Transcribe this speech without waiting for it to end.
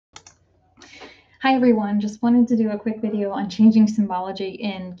Hi everyone, just wanted to do a quick video on changing symbology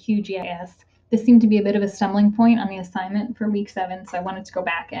in QGIS. This seemed to be a bit of a stumbling point on the assignment for week 7, so I wanted to go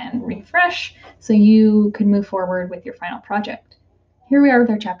back and refresh so you could move forward with your final project. Here we are with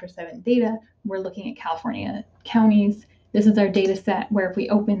our Chapter 7 data. We're looking at California counties. This is our data set where if we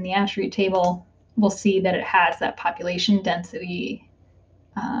open the attribute table, we'll see that it has that population density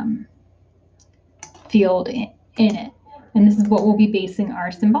field in it. And this is what we'll be basing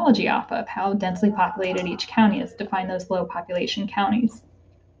our symbology off of, how densely populated each county is to find those low population counties.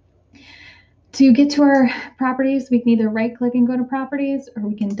 To get to our properties, we can either right click and go to properties, or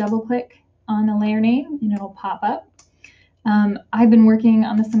we can double click on the layer name and it'll pop up. I've been working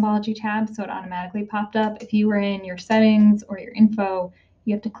on the symbology tab, so it automatically popped up. If you were in your settings or your info,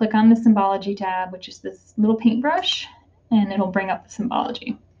 you have to click on the symbology tab, which is this little paintbrush, and it'll bring up the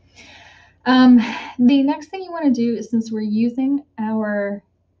symbology. The next thing you want to do is, since we're using our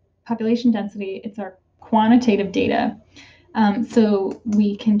population density, it's our quantitative data. So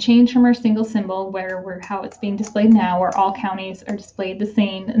we can change from our single symbol, where how it's being displayed now, where all counties are displayed the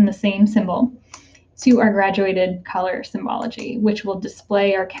same in the same symbol, to our graduated color symbology, which will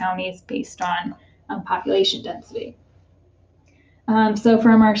display our counties based on population density. So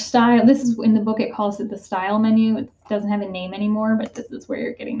from our style, this is in the book, it calls it the style menu. It doesn't have a name anymore, but this is where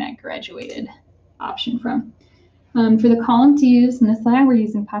you're getting that graduated option from. For the column to use in this line, we're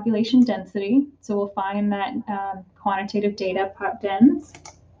using population density. So we'll find that quantitative data, pop dens.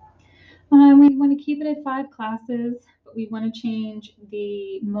 We want to keep it at 5 classes, but we want to change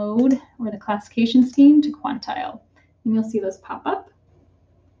the mode or the classification scheme to quantile. And you'll see those pop up.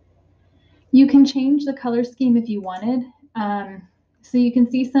 You can change the color scheme if you wanted. So you can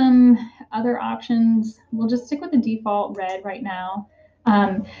see some other options. We'll just stick with the default red right now.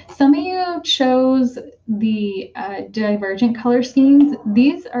 Some of you chose the divergent color schemes.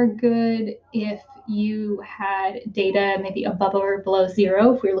 These are good if you had data maybe above or below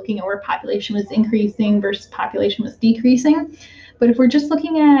 0, if we're looking at where population was increasing versus population was decreasing. But if we're just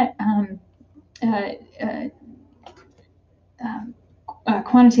looking at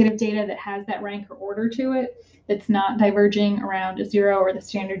quantitative data that has that rank or order to it, that's not diverging around a 0 or the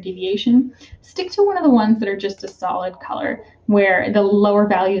standard deviation, stick to one of the ones that are just a solid color, where the lower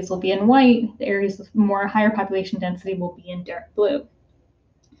values will be in white, the areas with more higher population density will be in dark blue.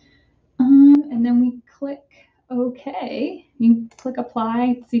 And then we click OK. You click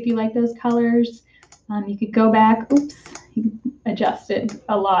apply, see if you like those colors. You could go back, you could adjust it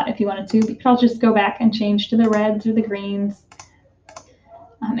a lot if you wanted to. You could also just go back and change to the reds or the greens.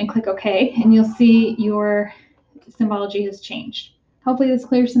 And click OK, and you'll see your symbology has changed. Hopefully this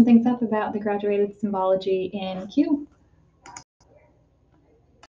clears some things up about the graduated symbology in Q.